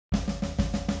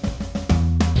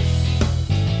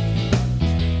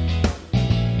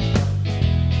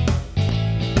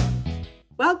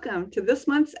Welcome to this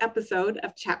month's episode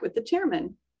of Chat with the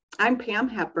Chairman. I'm Pam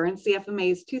Hepburn,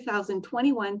 CFMA's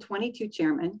 2021-22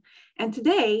 chairman, and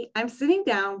today I'm sitting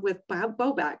down with Bob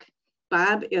Bobek.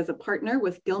 Bob is a partner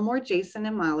with Gilmore, Jason,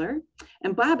 and Mahler,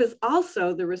 and Bob is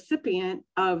also the recipient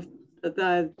of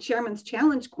the Chairman's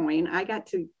Challenge coin. I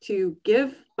got to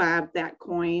give Bob that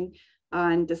coin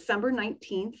on December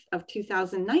 19th of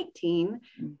 2019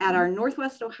 at our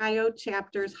Northwest Ohio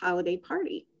chapter's holiday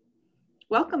party.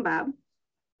 Welcome, Bob.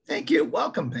 Thank you.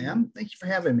 Welcome, Pam. Thank you for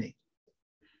having me.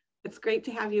 It's great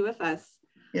to have you with us.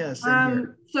 Yes,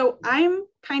 here. So I'm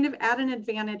kind of at an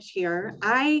advantage here.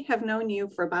 I have known you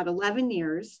for about 11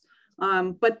 years,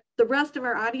 but the rest of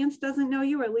our audience doesn't know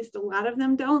you, or at least a lot of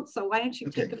them don't. So why don't you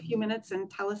take a few minutes and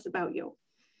tell us about you?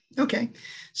 Okay.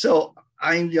 So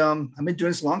I've been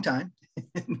doing this a long time.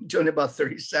 I've been doing it about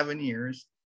 37 years.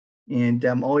 And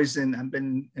I've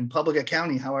been in public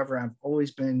accounting. However, I've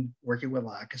always been working with a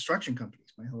lot of construction companies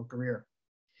my whole career.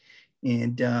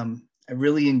 And I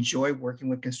really enjoy working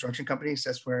with construction companies.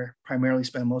 That's where I primarily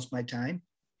spend most of my time.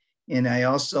 And I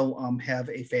also have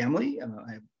a family.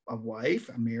 I have a wife.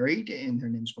 I'm married, and her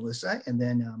name's Melissa. And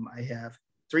then I have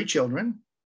 3 children.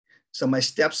 So my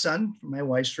stepson from my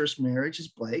wife's first marriage is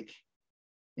Blake,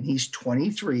 and he's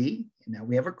 23. And now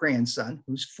we have a grandson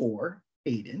who's 4,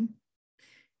 Aiden.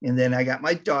 And then I got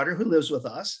my daughter who lives with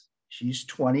us. She's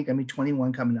 20, gonna be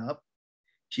 21 coming up.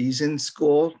 She's in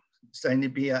school, studying to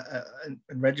be a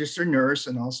registered nurse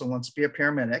and also wants to be a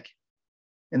paramedic.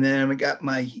 And then we got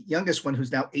my youngest one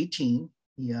who's now 18.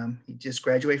 He just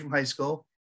graduated from high school.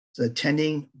 He's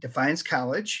attending Defiance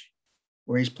College,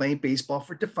 where he's playing baseball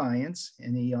for Defiance.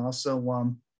 And he also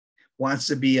wants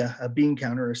to be a bean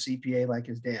counter or a CPA like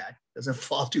his dad. Doesn't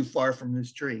fall too far from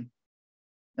this tree.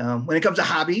 When it comes to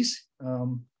hobbies,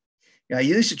 I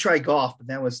used to try golf, but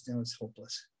that was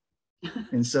hopeless.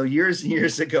 And so years and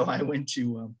years ago, I went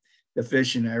to the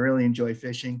fishing. I really enjoy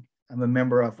fishing. I'm a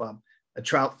member of a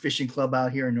trout fishing club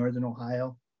out here in Northern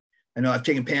Ohio. I know I've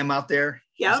taken Pam out there.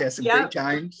 Yeah, had some great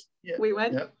times. Yep.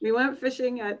 We went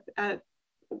fishing at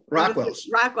Rockwell's.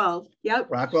 Rockwell.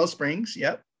 Yep. Rockwell Springs.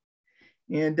 Yep.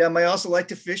 And I also like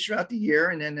to fish throughout the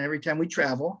year. And then every time we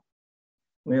travel,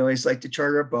 we always like to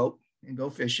charter a boat and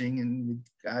go fishing. And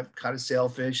I've caught a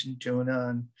sailfish and tuna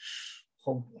and a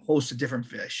whole host of different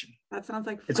fish. That sounds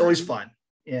like fun. It's always fun.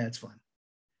 Yeah, it's fun.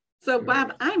 So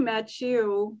Bob, I met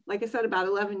you, like I said, about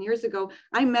 11 years ago.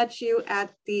 I met you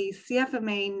at the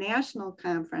CFMA National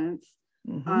Conference.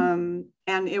 Mm-hmm.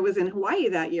 And it was in Hawaii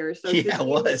that year. So yeah, it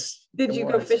was. Did you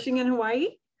go fishing in Hawaii?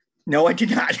 No, I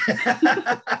did not.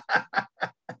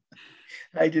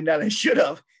 I did not. I should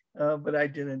have, but I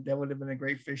didn't. That would have been a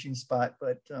great fishing spot.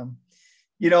 But,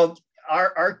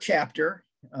 our chapter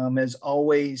has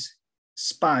always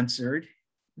sponsored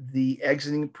the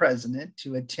exiting president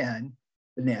to attend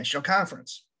the national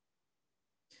conference.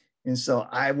 And so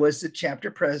I was the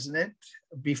chapter president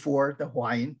before the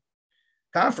Hawaiian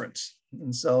conference.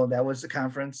 And so that was the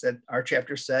conference that our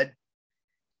chapter said,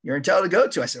 you're entitled to go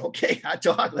to. I said, okay, hot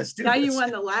dog, let's do this. Now you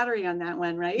won the lottery on that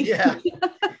one, right? Yeah.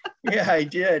 Yeah, I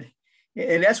did.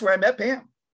 And that's where I met Pam.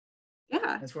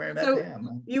 Yeah. That's where I met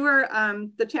Pam. You were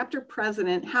the chapter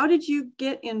president. How did you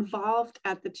get involved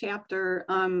at the chapter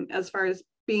as far as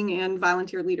being in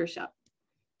volunteer leadership?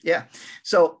 Yeah.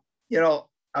 So, like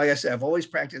I said, I've always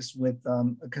practiced with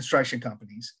construction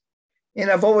companies. And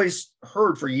I've always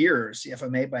heard for years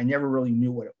CFMA, but I never really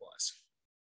knew what it was.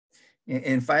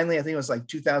 And finally, I think it was like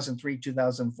 2003,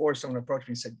 2004, someone approached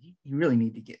me and said, you really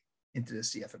need to get into the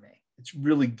CFMA. It's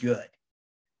really good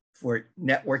for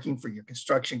networking for your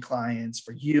construction clients,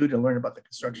 for you to learn about the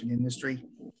construction industry.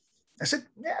 I said,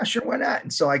 yeah, sure, why not?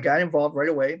 And so I got involved right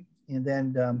away. And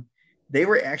then they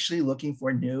were actually looking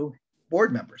for new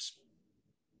board members.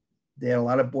 They had a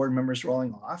lot of board members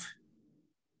rolling off.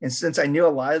 And since I knew a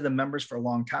lot of the members for a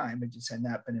long time, I just had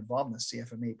not been involved in the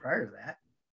CFMA prior to that,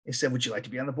 they said, would you like to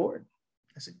be on the board?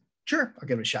 I said, sure, I'll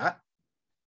give it a shot.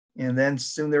 And then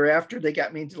soon thereafter, they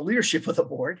got me into the leadership of the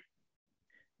board,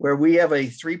 where we have a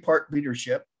 3-part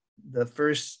leadership. The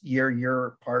first year,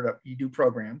 you're part of, you do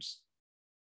programs.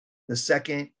 The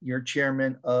second, you're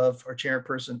chairman of or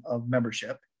chairperson of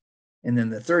membership. And then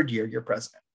the third year, you're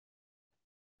president.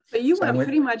 So you went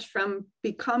pretty much from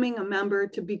becoming a member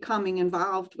to becoming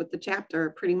involved with the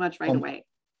chapter pretty much right away.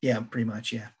 Yeah, pretty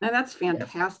much, yeah. And that's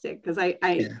fantastic, because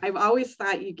I've always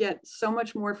thought you get so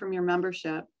much more from your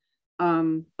membership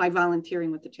by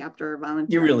volunteering with the chapter or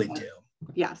volunteering. You really do.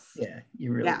 Yes. Yeah,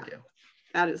 you really do.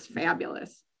 That is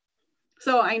fabulous.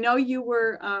 So I know you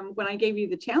were, when I gave you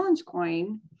the challenge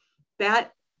coin,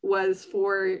 that was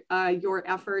for your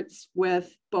efforts with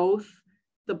both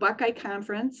the Buckeye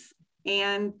Conference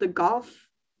and the golf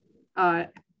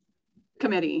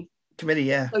committee.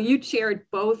 Yeah. So you chaired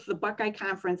both the Buckeye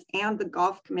Conference and the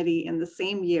golf committee in the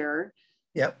same year.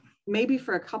 Yep. Maybe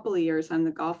for a couple of years on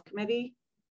the golf committee.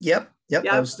 Yep.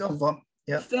 I was still involved.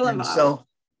 Yep. Still involved.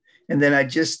 And then I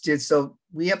just did, so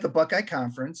we have the Buckeye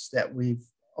Conference that we've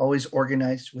always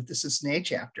organized with the Cincinnati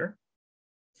chapter.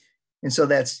 And so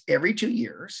that's every 2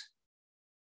 years.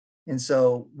 And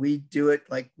so we do it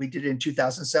like we did it in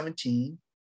 2017.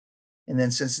 And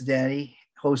then Cincinnati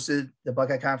hosted the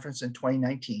Buckeye Conference in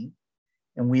 2019.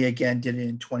 And we again did it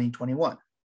in 2021.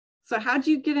 So how'd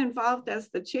you get involved as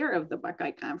the chair of the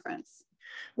Buckeye Conference?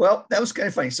 Well, that was kind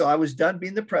of funny. So I was done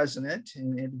being the president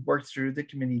and worked through the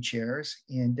committee chairs.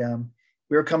 And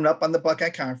we were coming up on the Buckeye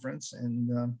Conference.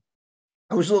 And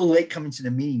I was a little late coming to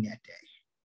the meeting that day.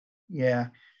 Yeah.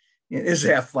 It is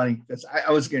half funny because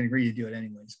I was going to agree to do it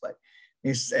anyways. But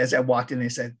as I walked in, they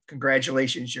said,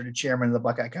 "Congratulations, you're the chairman of the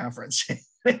Buckeye Conference."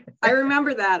 I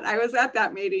remember that. I was at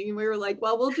that meeting and we were like,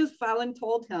 well, we'll just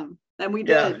told him. And we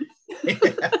did. Yeah.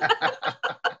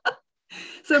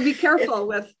 So be careful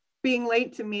with being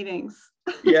late to meetings.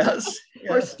 Yes.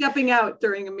 Or stepping out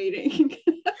during a meeting.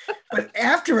 But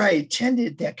after I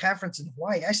attended that conference in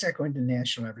Hawaii, I started going to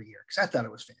national every year because I thought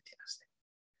it was fantastic.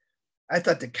 I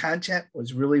thought the content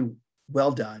was really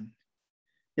well done.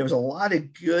 There was a lot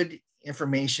of good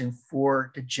information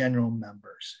for the general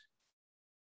members.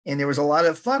 And there was a lot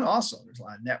of fun also. There's a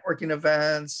lot of networking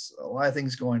events, a lot of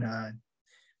things going on.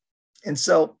 And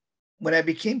so when I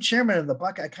became chairman of the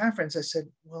Buckeye Conference, I said,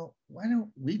 well, why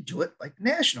don't we do it like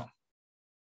national?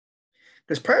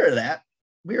 Because prior to that,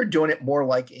 we were doing it more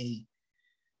like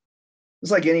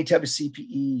it's like any type of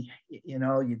CPE. You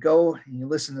know, you go and you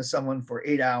listen to someone for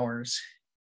 8 hours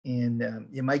and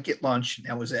you might get lunch and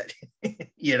that was it,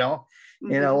 you know?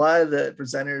 Mm-hmm. And a lot of the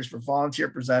presenters were volunteer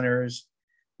presenters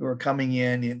who were coming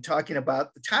in and talking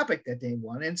about the topic that they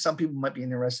want. And some people might be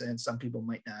interested and some people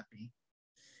might not be.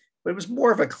 But it was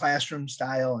more of a classroom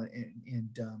style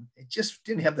and it just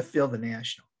didn't have the feel of the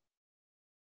national.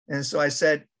 And so I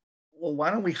said, well,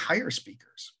 why don't we hire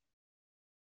speakers?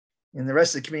 And the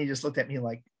rest of the committee just looked at me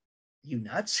like, you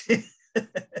nuts?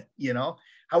 You know,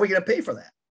 how are we going to pay for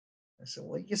that? I said,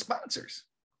 well, you get sponsors.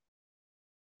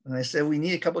 And I said, we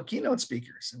need a couple of keynote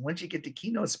speakers. And once you get the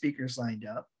keynote speakers lined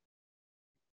up,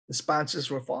 the sponsors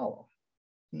will follow.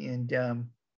 And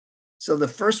so the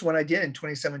first one I did in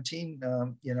 2017,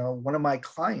 you know, one of my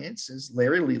clients is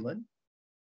Larry Leland,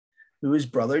 who is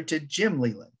brother to Jim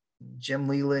Leland. Jim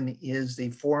Leland is the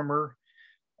former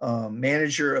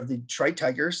manager of the Detroit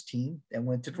Tigers team that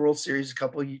went to the World Series a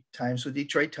couple of times with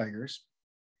Detroit Tigers,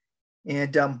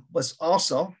 and was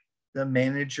also the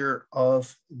manager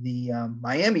of the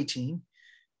Miami team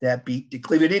that beat the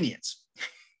Cleveland Indians.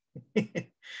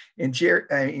 And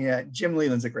Jim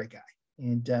Leland's a great guy.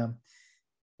 And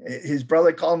his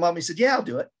brother called him up. He said, yeah, I'll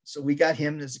do it. So we got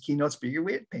him as a keynote speaker.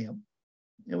 We had to pay him.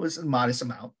 It was a modest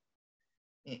amount.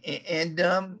 And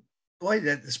boy,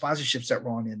 the sponsorships that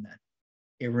were on in that.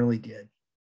 It really did.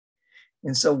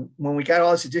 And so when we got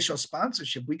all this additional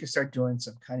sponsorship, we could start doing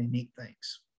some kind of neat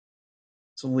things.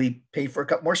 So we paid for a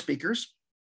couple more speakers.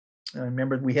 I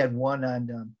remember we had one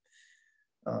on,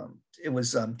 it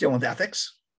was dealing with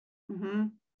ethics. Mm-hmm.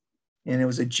 And it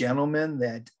was a gentleman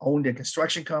that owned a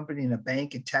construction company and a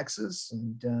bank in Texas.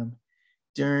 And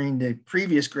during the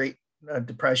previous Great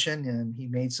Depression, and he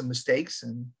made some mistakes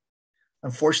and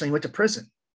unfortunately went to prison,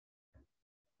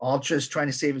 all just trying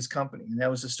to save his company. And that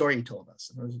was the story he told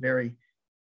us. And it was a very,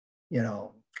 you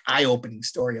know, eye-opening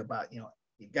story about, you know,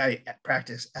 you got to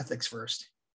practice ethics first.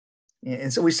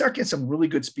 And so we started getting some really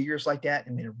good speakers like that,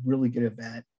 and we had a really good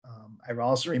event. I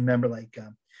also remember like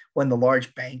when the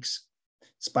large banks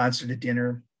sponsored a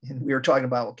dinner, and we were talking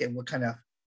about, okay, what kind of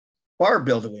bar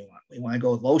bill do we want? We want to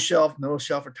go low shelf, middle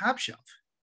shelf, or top shelf.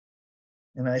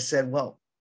 And I said, well,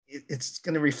 it's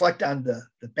going to reflect on the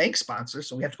bank sponsor,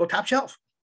 so we have to go top shelf.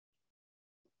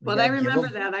 Well, I remember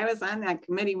that. I was on that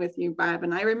committee with you, Bob,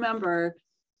 and I remember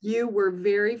you were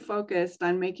very focused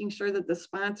on making sure that the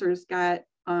sponsors got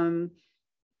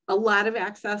a lot of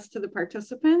access to the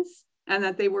participants and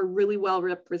that they were really well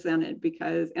represented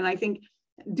and I think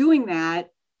doing that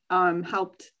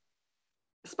helped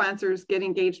sponsors get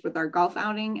engaged with our golf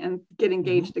outing and get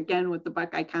engaged again with the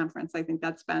Buckeye Conference. I think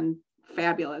that's been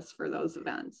fabulous for those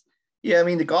events. Yeah, I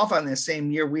mean, the golf outing the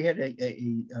same year, we had a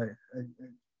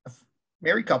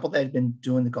married couple that had been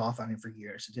doing the golf outing for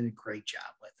years. They did a great job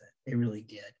with it. They really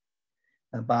did.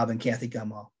 Bob and Kathy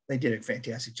Gummel, they did a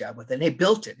fantastic job with it. And they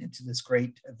built it into this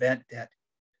great event that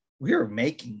we were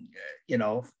making, you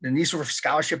know, and these were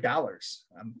scholarship dollars.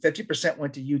 50%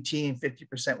 went to UT and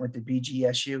 50% went to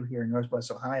BGSU here in Northwest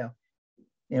Ohio.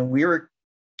 And we were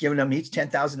giving them each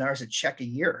 $10,000 a check a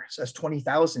year. So that's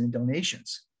 20,000 in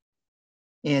donations.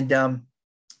 And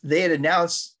they had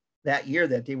announced that year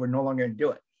that they were no longer going to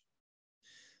do it.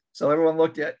 So everyone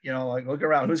looked at, like look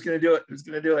around, who's going to do it? Who's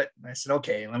going to do it? And I said,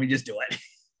 okay, let me just do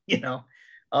it.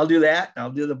 I'll do that.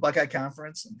 I'll do the Buckeye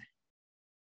Conference. And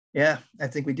yeah, I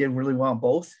think we did really well on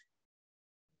both.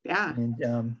 Yeah.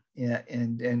 And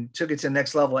took it to the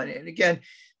next level. And again,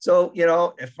 so,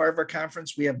 as part of our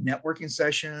conference, we have networking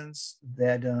sessions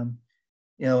that,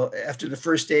 after the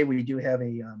first day, we do have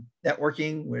a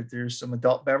networking where there's some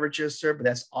adult beverages served, but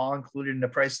that's all included in the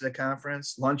price of the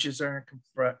conference. Lunches are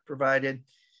provided.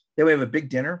 Then we have a big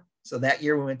dinner. So that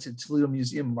year we went to Toledo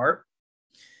Museum of Art,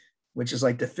 which is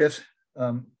like the 5th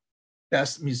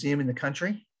best museum in the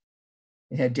country.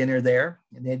 They had dinner there,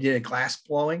 and they did a glass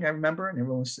blowing, I remember, and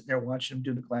everyone was sitting there watching them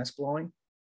do the glass blowing.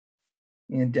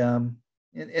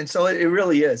 And so it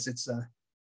really is.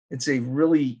 It's a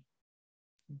really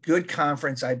good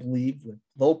conference, I believe, with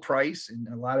low price and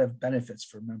a lot of benefits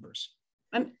for members.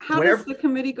 And how does the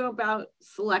committee go about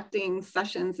selecting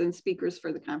sessions and speakers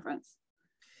for the conference?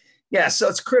 Yeah, so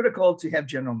it's critical to have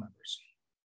general members.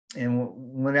 And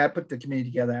when I put the committee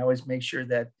together, I always make sure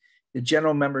that the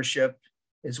general membership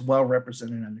is well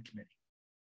represented on the committee.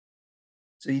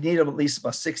 So you need at least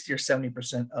about 60 or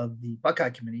 70% of the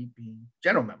Buckeye committee being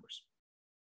general members.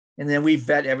 And then we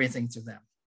vet everything to them.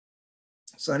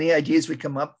 So any ideas we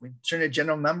come up, we turn to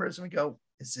general members and we go,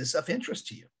 is this of interest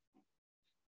to you?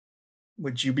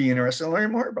 Would you be interested in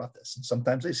learning more about this? And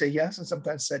sometimes they say yes, and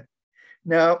sometimes said,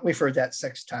 no, we've heard that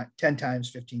 10 times,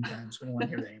 15 times. We don't want to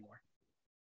hear that anymore.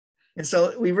 And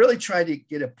so we really try to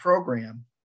get a program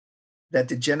that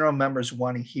the general members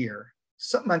want to hear,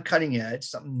 something on cutting edge,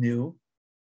 something new,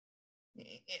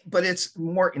 but it's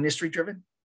more industry driven.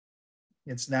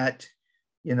 It's not,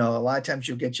 a lot of times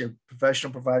you'll get your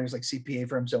professional providers like CPA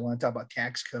firms that want to talk about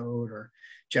tax code or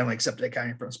generally accepted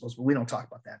accounting principles, but we don't talk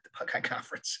about that at the Buckeye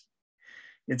Conference.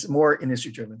 It's more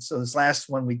industry driven. So this last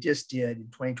one we just did in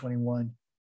 2021,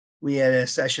 we had a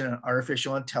session on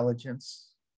artificial intelligence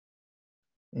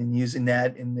and using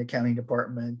that in the accounting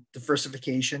department, diversity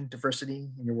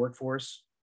in your workforce.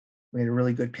 We had a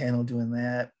really good panel doing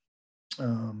that.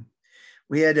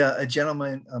 We had a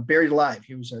gentleman buried alive.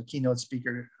 He was our keynote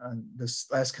speaker on this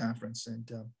last conference. And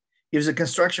he was a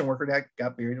construction worker that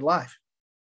got buried alive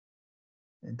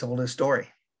and told his story.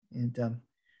 And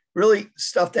really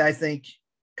stuff that I think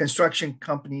construction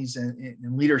companies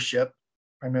and leadership,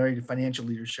 primarily the financial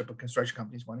leadership of construction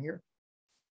companies, want to hear.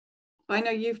 I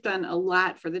know you've done a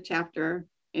lot for the chapter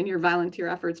in your volunteer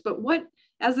efforts, but what,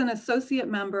 as an associate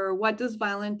member, what does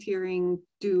volunteering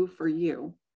do for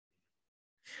you?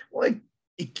 Well,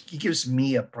 it gives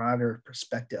me a broader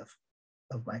perspective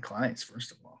of my clients,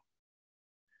 first of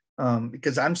all,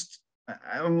 because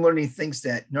I'm learning things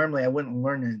that normally I wouldn't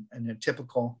learn in a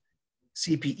typical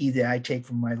CPE that I take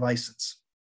from my license,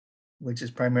 which is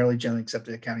primarily generally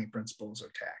accepted accounting principles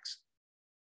or tax.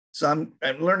 So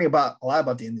I'm learning a lot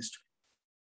about the industry.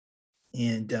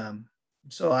 And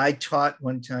so I taught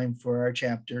one time for our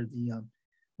chapter the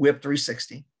WIP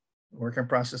 360, Work in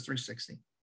Process 360,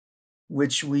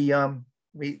 which we had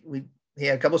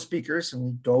a couple of speakers and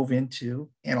we dove into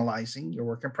analyzing your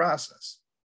work in process.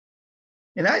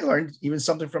 And I learned even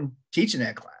something from teaching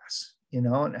that class, and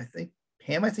I think,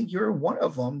 Pam, I think you're one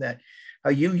of them, that how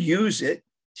you use it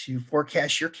to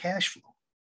forecast your cash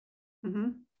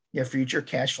flow, your future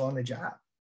cash flow on the job.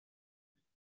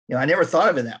 I never thought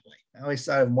of it that way. I always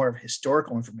thought of more of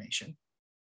historical information.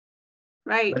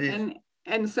 Right.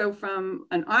 And so from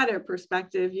an audit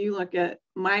perspective, you look at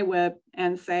my WIP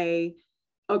and say,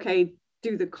 okay,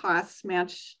 do the costs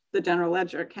match the general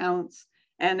ledger accounts?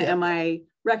 And am I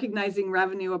recognizing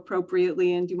revenue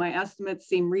appropriately? And do my estimates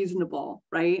seem reasonable?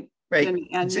 Right. Right. And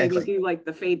exactly. Maybe do like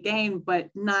the fade gain,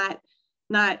 but not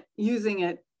using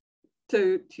it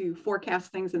to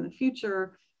forecast things in the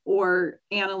future or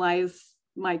analyze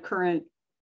my current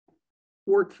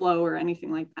workflow or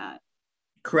anything like that.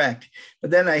 Correct.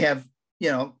 But then I have,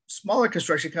 smaller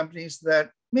construction companies that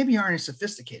maybe aren't as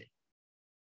sophisticated.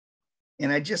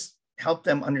 And I just help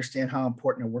them understand how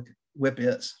important a WIP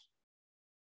is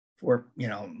for,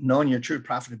 knowing your true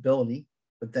profitability,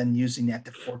 but then using that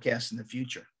to forecast in the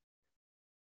future.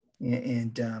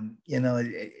 And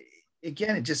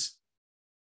again, it just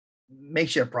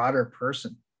makes you a broader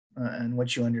person and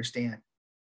what you understand.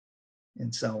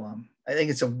 And so I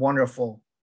think it's a wonderful,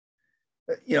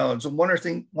 it's a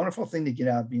wonderful thing to get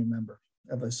out of being a member,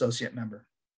 of an associate member.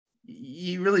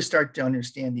 You really start to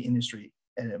understand the industry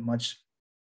at a much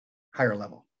higher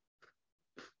level.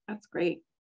 That's great.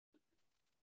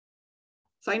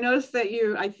 So I noticed that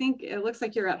I think it looks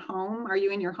like you're at home. Are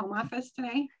you in your home office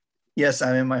today? Yes,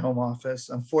 I'm in my home office.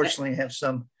 Unfortunately, I have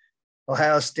some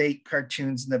Ohio State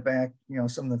cartoons in the back,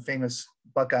 some of the famous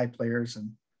Buckeye players,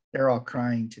 and they're all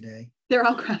crying today. They're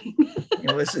all crying.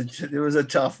 It was a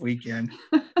tough weekend.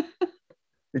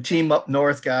 The team up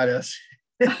north got us.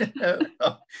 But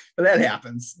that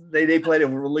happens. They played a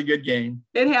really good game.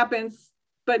 It happens,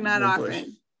 but not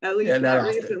often. At least not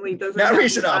recently. Not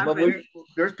recent enough, but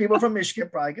there's people from Michigan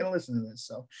probably going to listen to this.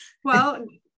 So, well,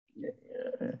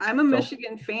 I'm a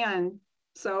Michigan fan,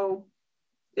 so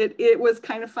it was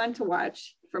kind of fun to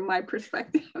watch from my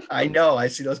perspective. I know. I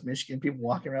see those Michigan people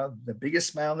walking around with the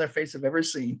biggest smile on their face I've ever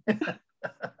seen.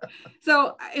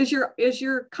 So, is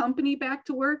your company back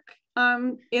to work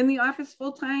in the office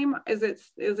full time? Is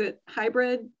it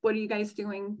hybrid? What are you guys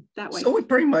doing that way? So we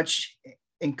pretty much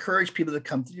encourage people to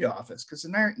come to the office because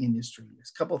in our industry,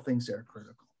 there's a couple of things that are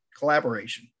critical.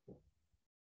 Collaboration,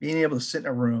 being able to sit in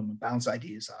a room and bounce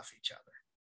ideas off each other,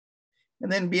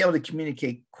 and then be able to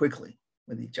communicate quickly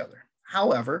with each other.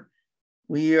 However,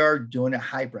 we are doing a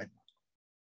hybrid model.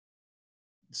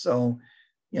 So,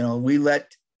 we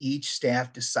let each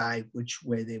staff decide which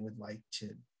way they would like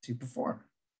to perform.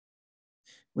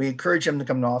 We encourage them to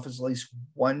come to office at least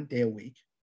one day a week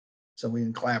so we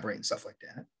can collaborate and stuff like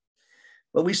that.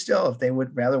 But we still, if they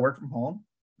would rather work from home,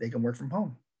 they can work from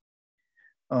home.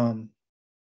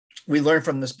 We learned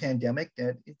from this pandemic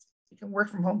that you can work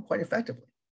from home quite effectively.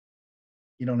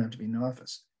 You don't have to be in the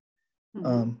office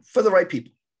for the right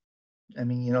people. I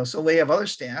mean, so we have other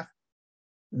staff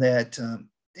that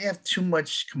they have too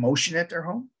much commotion at their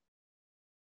home.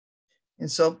 And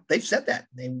so they've said that.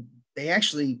 They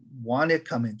actually want to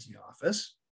come into the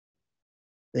office.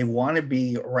 They want to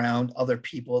be around other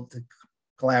people to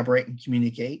collaborate and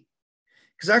communicate.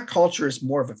 Because our culture is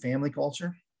more of a family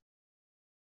culture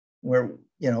where,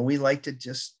 we like to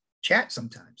just chat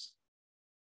sometimes.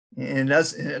 And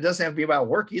it doesn't have to be about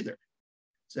work either.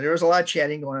 So there was a lot of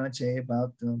chatting going on today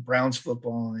about Browns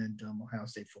football and Ohio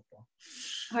State football.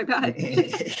 I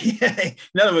bet.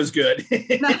 None of it was good.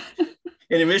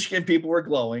 And the Michigan people were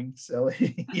glowing. So,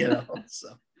 so.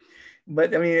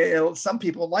 But I mean, some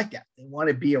people like that. They want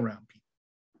to be around people.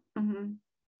 Mm-hmm.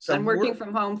 So and working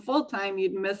from home full time,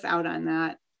 you'd miss out on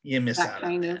that. You miss that out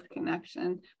kind on of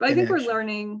connection. But I think we're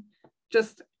learning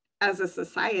just as a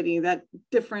society that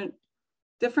different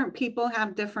people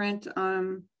have different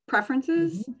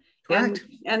preferences. Mm-hmm. Correct.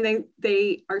 And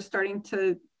they are starting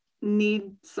to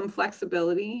need some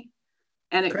flexibility.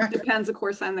 And it Correct. Depends, of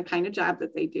course, on the kind of job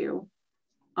that they do.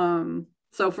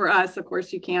 So for us, of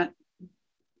course, you can't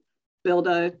build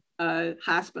a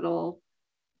hospital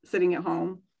sitting at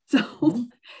home. So, mm-hmm.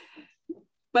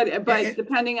 but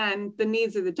depending on the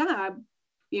needs of the job,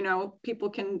 people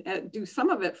can do some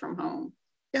of it from home.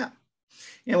 Yeah.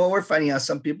 And what we're finding out,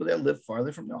 some people that live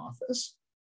farther from the office,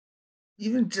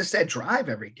 even just that drive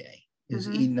every day is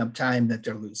mm-hmm. eating up time that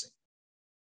they're losing.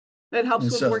 It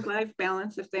helps with work-life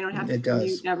balance if they don't have to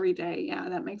commute every day. Yeah,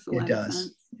 that makes a lot of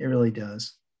sense. It really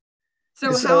does.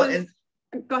 So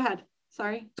go ahead.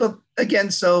 Sorry. So again,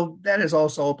 that is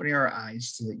also opening our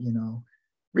eyes to,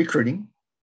 recruiting.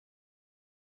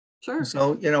 Sure.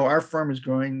 So, our firm is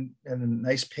growing at a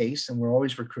nice pace and we're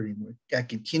always recruiting. We've got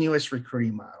continuous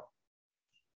recruiting model.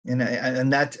 And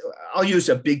that I'll use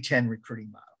a Big Ten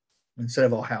recruiting model instead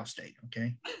of Ohio State.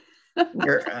 Okay.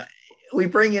 Where we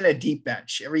bring in a deep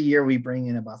bench. Every year we bring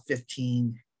in about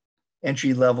 15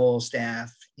 entry-level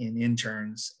staff and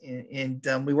interns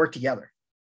and we work together.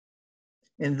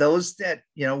 And those that,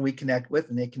 we connect with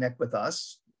and they connect with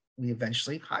us, we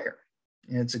eventually hire.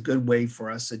 And it's a good way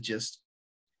for us to just,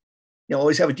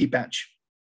 always have a deep bench.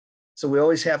 So we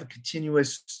always have a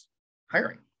continuous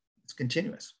hiring. It's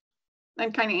continuous.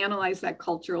 And kind of analyze that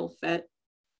cultural fit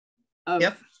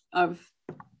of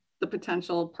the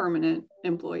potential permanent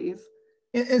employees.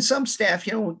 And some staff,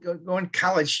 going to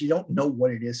college, you don't know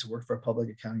what it is to work for a public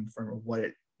accounting firm or what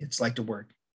it's like to work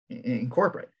in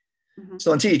corporate. Mm-hmm.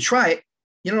 So until you try it,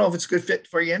 you don't know if it's a good fit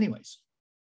for you anyways.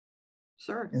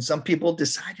 Sure. And some people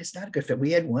decide it's not a good fit.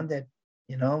 We had one that,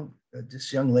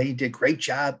 this young lady did a great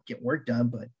job getting work done,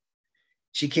 but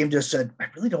she came to us and said, I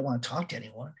really don't want to talk to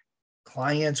anyone,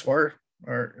 clients or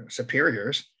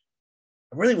superiors.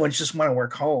 I really just want to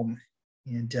work home.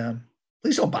 And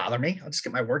please don't bother me. I'll just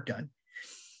get my work done.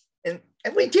 And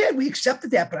we did. We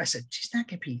accepted that. But I said, she's not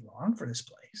going to be long for this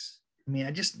place. I mean,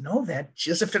 I just know that she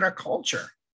doesn't fit our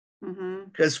culture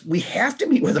because we have to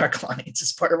meet with our clients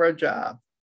as part of our job.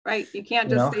 Right. You can't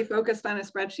just stay focused on a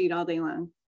spreadsheet all day long.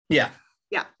 Yeah.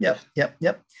 Yeah.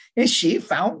 Yep. And she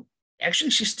found,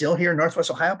 actually, she's still here in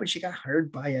Northwest Ohio, but she got hired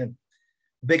by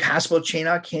big hospital chain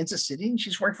out of Kansas City, and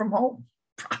she's working from home,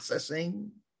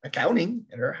 processing accounting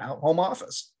at her home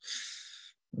office.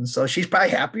 And so she's probably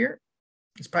happier.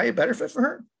 It's probably a better fit for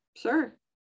her. Sure.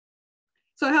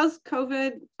 So how's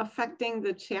COVID affecting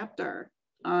the chapter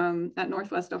at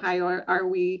Northwest Ohio? Are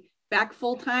we back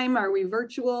full time? Are we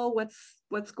virtual?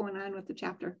 What's going on with the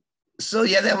chapter? So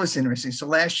yeah, that was interesting. So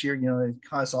last year, it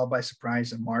caught us all by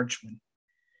surprise in March when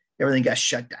everything got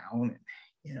shut down,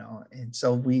 and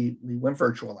so we went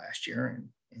virtual last year,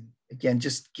 and again,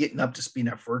 just getting up to speed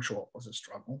on virtual was a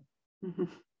struggle. Mm-hmm.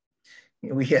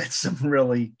 We had some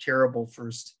really terrible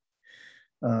first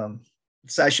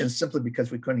sessions simply because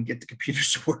we couldn't get the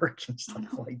computers to work and stuff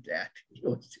like that. It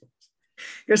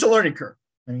was a learning curve.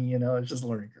 I mean, it's just a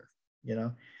learning curve,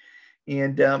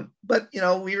 and but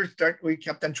we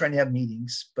kept on trying to have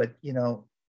meetings, but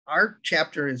our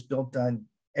chapter is built on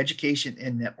education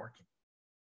and networking,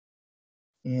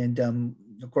 and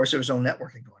of course there was no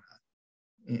networking going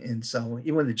on, and so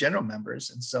even with the general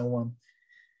members, and so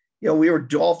we were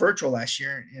all virtual last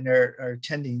year, and our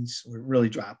attendings were really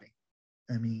dropping.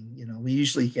 I mean, we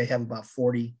usually have about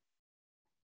 40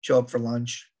 show up for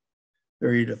lunch,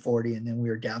 30 to 40, and then we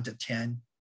were down to 10.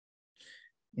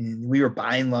 And we were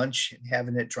buying lunch and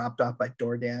having it dropped off by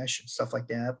DoorDash and stuff like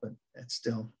that. But that's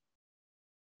still,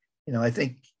 I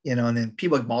think, and then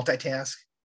people multitask.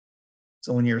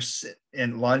 So when you're sitting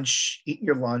at lunch, eating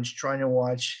your lunch, trying to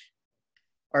watch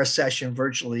our session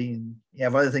virtually, and you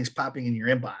have other things popping in your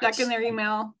inbox. Checking their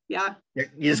email. Yeah. You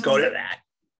just go to that,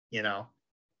 Yeah.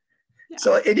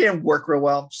 So it didn't work real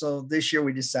well. So this year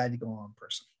we decided to go on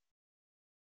person.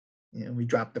 We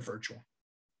dropped the virtual.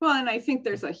 Well, and I think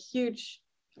there's a huge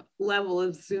level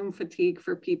of Zoom fatigue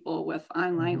for people with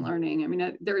online learning. I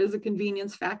mean, there is a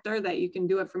convenience factor that you can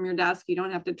do it from your desk. You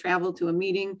don't have to travel to a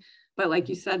meeting, but like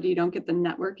you said, you don't get the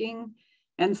networking,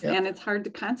 and it's hard to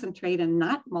concentrate and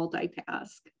not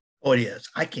multitask. Oh, it is.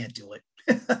 I can't do it.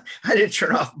 I didn't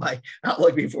turn off my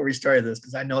Outlook before we started this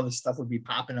because I know this stuff would be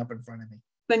popping up in front of me.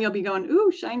 Then you'll be going,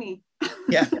 ooh, shiny.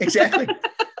 Yeah, exactly.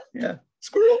 Yeah,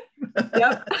 squirrel.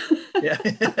 Yep. Yeah.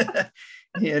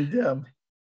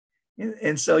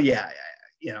 And so,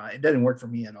 it doesn't work for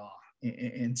me at all.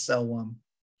 And so,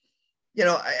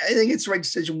 I think it's the right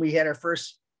decision. We had our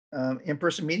first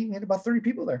in-person meeting. We had about 30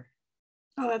 people there.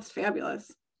 Oh, that's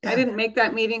fabulous. Yeah. I didn't make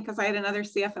that meeting because I had another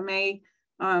CFMA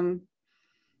on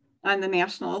the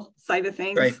national side of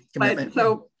things. Right. But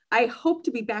so I hope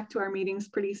to be back to our meetings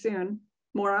pretty soon,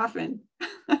 more often.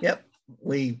 Yep.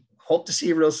 We hope to see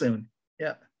you real soon.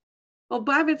 Yeah. Well,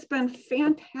 Bob, it's been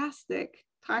fantastic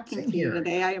talking to you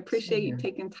today. I appreciate you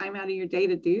taking time out of your day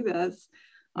to do this.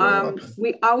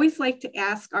 We always like to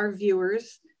ask our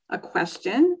viewers a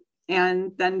question,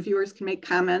 and then viewers can make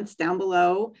comments down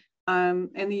below in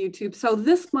the YouTube. So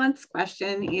this month's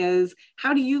question is,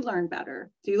 how do you learn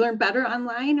better? Do you learn better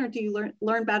online, or do you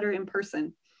learn better in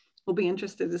person? We'll be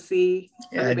interested to see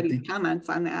everybody's comments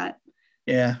on that.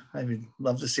 Yeah, I would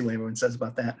love to see what everyone says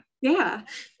about that. Yeah.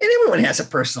 And everyone has a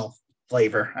personal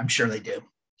flavor. I'm sure they do.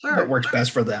 Sure. What works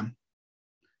best for them.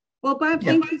 Well, Bob,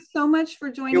 thank you so much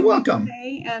for joining You're welcome. me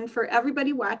today. And for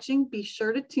everybody watching, be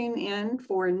sure to tune in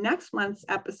for next month's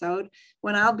episode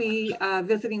when I'll be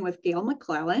visiting with Gail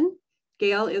McClellan.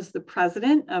 Gail is the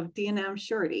president of D&M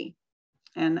Surety,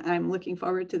 and I'm looking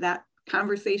forward to that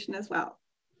conversation as well.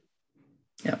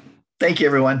 Yeah. Thank you,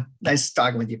 everyone. Nice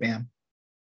talking with you, Pam.